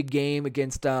 really big game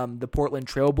against the Portland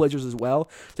Trailblazers as well.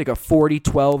 It's like a 40,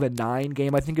 12, and 9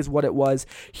 game, I think is what it was.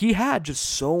 He had just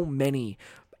so many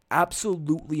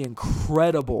absolutely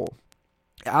incredible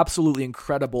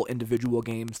individual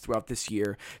games throughout this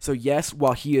year. So yes,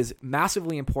 while he is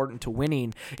massively important to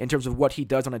winning in terms of what he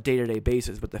does on a day-to-day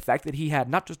basis, but the fact that he had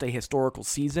not just a historical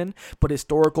season, but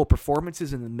historical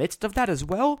performances in the midst of that as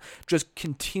well, just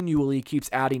continually keeps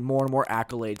adding more and more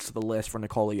accolades to the list for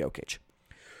Nikola Jokic.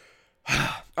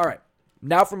 All right.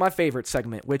 Now for my favorite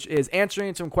segment, which is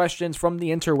answering some questions from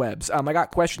the interwebs. I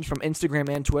got questions from Instagram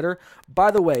and Twitter. By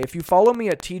the way, if you follow me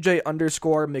at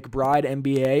TJ_McBride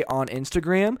NBA on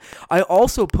Instagram, I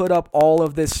also put up all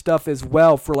of this stuff as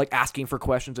well for like asking for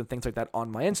questions and things like that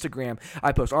on my Instagram.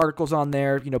 I post articles on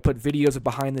there, put videos of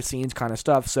behind the scenes kind of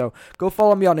stuff. So go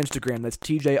follow me on Instagram. That's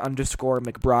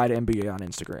TJ_McBride NBA on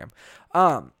Instagram.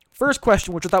 First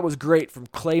question, which I thought was great, from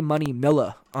Clay Money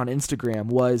Milla on Instagram,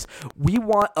 was, we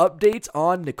want updates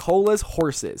on Nikola's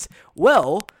horses.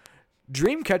 Well,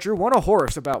 Dreamcatcher won a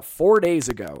horse about 4 days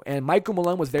ago, and Michael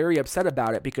Malone was very upset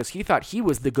about it because he thought he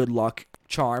was the good luck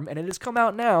charm, and it has come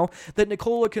out now that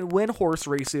Nikola can win horse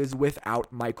races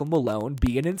without Michael Malone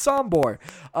being in Sombor.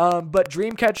 But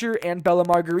Dreamcatcher and Bella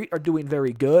Marguerite are doing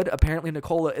very good. Apparently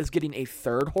Nikola is getting a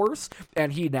third horse,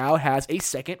 and he now has a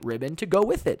second ribbon to go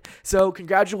with it. So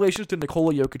congratulations to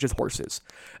Nikola Jokic's horses.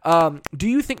 Do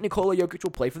you think Nikola Jokic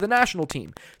will play for the national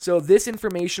team? So this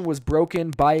information was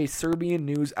broken by a Serbian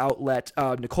news outlet.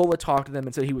 Nikola talked to them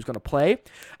and said he was going to play.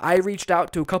 I reached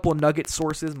out to a couple of Nugget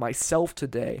sources myself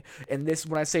today, and this,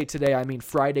 when I say today, I mean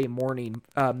Friday morning,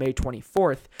 May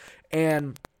 24th,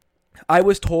 and I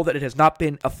was told that it has not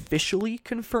been officially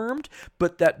confirmed,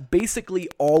 but that basically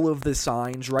all of the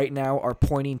signs right now are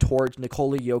pointing towards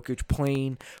Nikola Jokic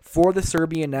playing for the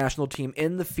Serbian national team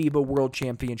in the FIBA World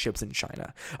Championships in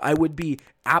China. I would be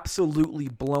absolutely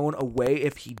blown away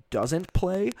if he doesn't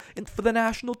play for the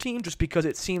national team, just because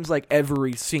it seems like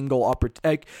every single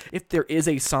opportunity, if there is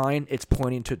a sign, it's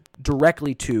pointing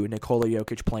directly to Nikola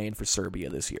Jokic playing for Serbia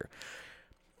this year.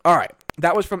 All right,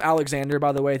 that was from Alexander,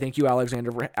 by the way. Thank you,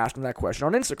 Alexander, for asking that question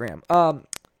on Instagram.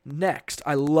 Next,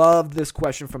 I loved this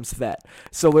question from Svet.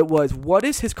 So it was, what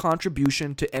is his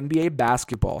contribution to NBA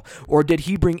basketball? Or did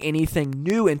he bring anything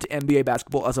new into NBA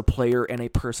basketball as a player and a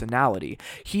personality?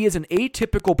 He is an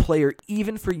atypical player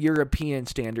even for European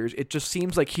standards. It just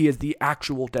seems like he is the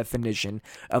actual definition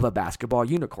of a basketball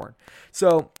unicorn.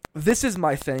 So this is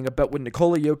my thing about what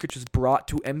Nikola Jokic has brought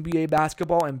to NBA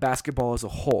basketball and basketball as a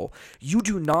whole. You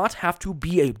do not have to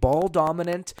be a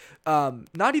ball-dominant,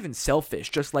 not even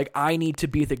selfish, just like I need to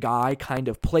be the guy kind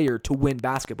of player to win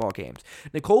basketball games.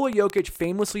 Nikola Jokic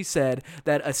famously said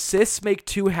that assists make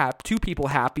two people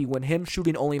happy when him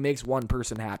shooting only makes one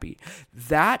person happy.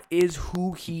 That is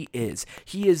who he is.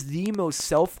 He is the most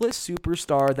selfless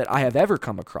superstar that I have ever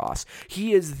come across.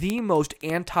 He is the most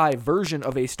anti-version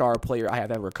of a star player I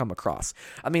have ever come across.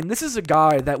 I mean, this is a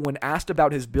guy that when asked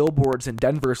about his billboards in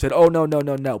Denver said, oh,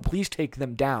 no, please take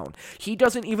them down. He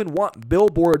doesn't even want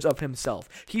billboards of himself.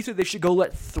 He said they should go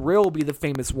let Thrill be the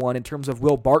famous one in terms of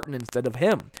Will Barton instead of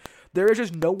him. There is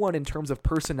just no one in terms of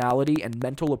personality and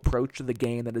mental approach to the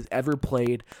game that has ever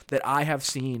played that I have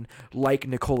seen like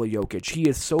Nikola Jokic. He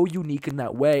is so unique in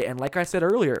that way, and like I said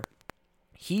earlier,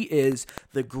 he is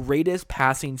the greatest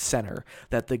passing center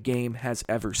that the game has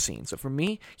ever seen. So for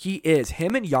me,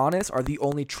 him and Giannis are the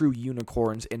only true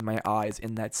unicorns in my eyes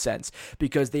in that sense,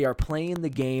 because they are playing the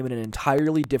game in an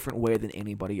entirely different way than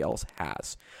anybody else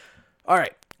has. All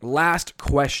right, last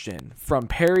question from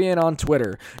Perrian on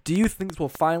Twitter. Do you think this will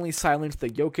finally silence the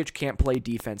Jokic can't play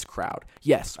defense crowd?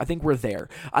 Yes, I think we're there.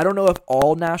 I don't know if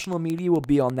all national media will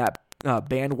be on that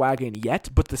bandwagon yet,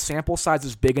 but the sample size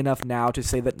is big enough now to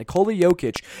say that Nikola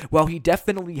Jokic, while he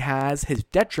definitely has his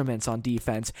detriments on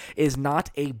defense, is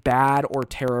not a bad or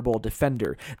terrible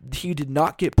defender. He did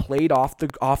not get played off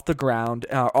the ground,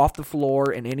 off the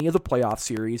floor in any of the playoff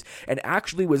series, and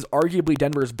actually was arguably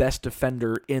Denver's best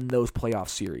defender in those playoff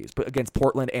series, but against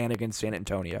Portland and against San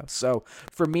Antonio. So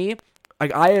for me,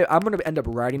 I'm going to end up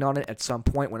writing on it at some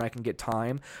point when I can get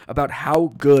time about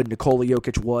how good Nikola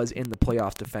Jokic was in the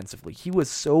playoffs defensively. He was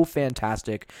so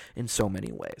fantastic in so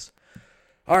many ways.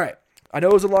 All right. I know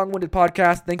it was a long-winded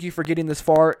podcast. Thank you for getting this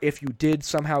far. If you did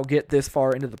somehow get this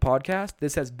far into the podcast,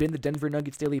 this has been the Denver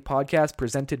Nuggets Daily Podcast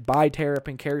presented by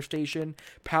Terrapin Care Station,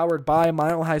 powered by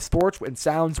Mile High Sports, and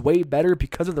sounds way better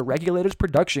because of the Regulators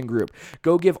Production Group.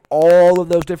 Go give all of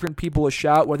those different people a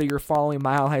shout, whether you're following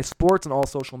Mile High Sports on all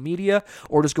social media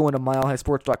or just going to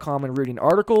milehighsports.com and reading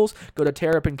articles. Go to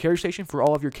Terrapin Care Station for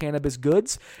all of your cannabis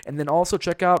goods, and then also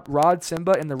check out Rod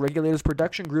Simba and the Regulators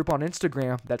Production Group on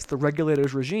Instagram. That's the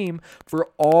Regulators Regime,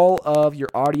 for all of your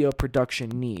audio production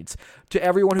needs. To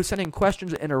everyone who sent in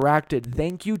questions and interacted,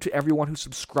 thank you. To everyone who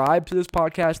subscribed to this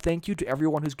podcast, thank you. To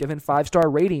everyone who's given 5-star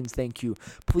ratings, thank you.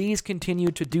 Please continue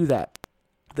to do that.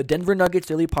 The Denver Nuggets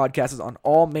Daily Podcast is on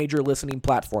all major listening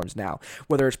platforms now,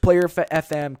 whether it's Player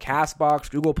FM, CastBox,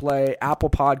 Google Play, Apple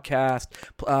Podcast,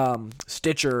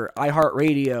 Stitcher,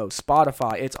 iHeartRadio,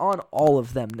 Spotify. It's on all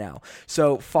of them now.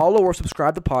 So follow or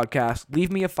subscribe to the podcast.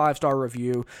 Leave me a 5-star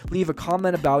review. Leave a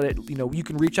comment about it. You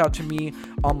can reach out to me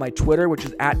on my Twitter, which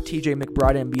is at TJ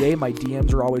McBride NBA. My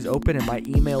DMs are always open, and my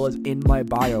email is in my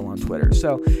bio on Twitter.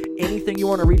 So anything you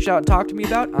want to reach out and talk to me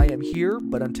about, I am here.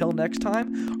 But until next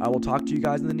time, I will talk to you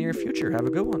guys in the near future. Have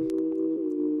a good one.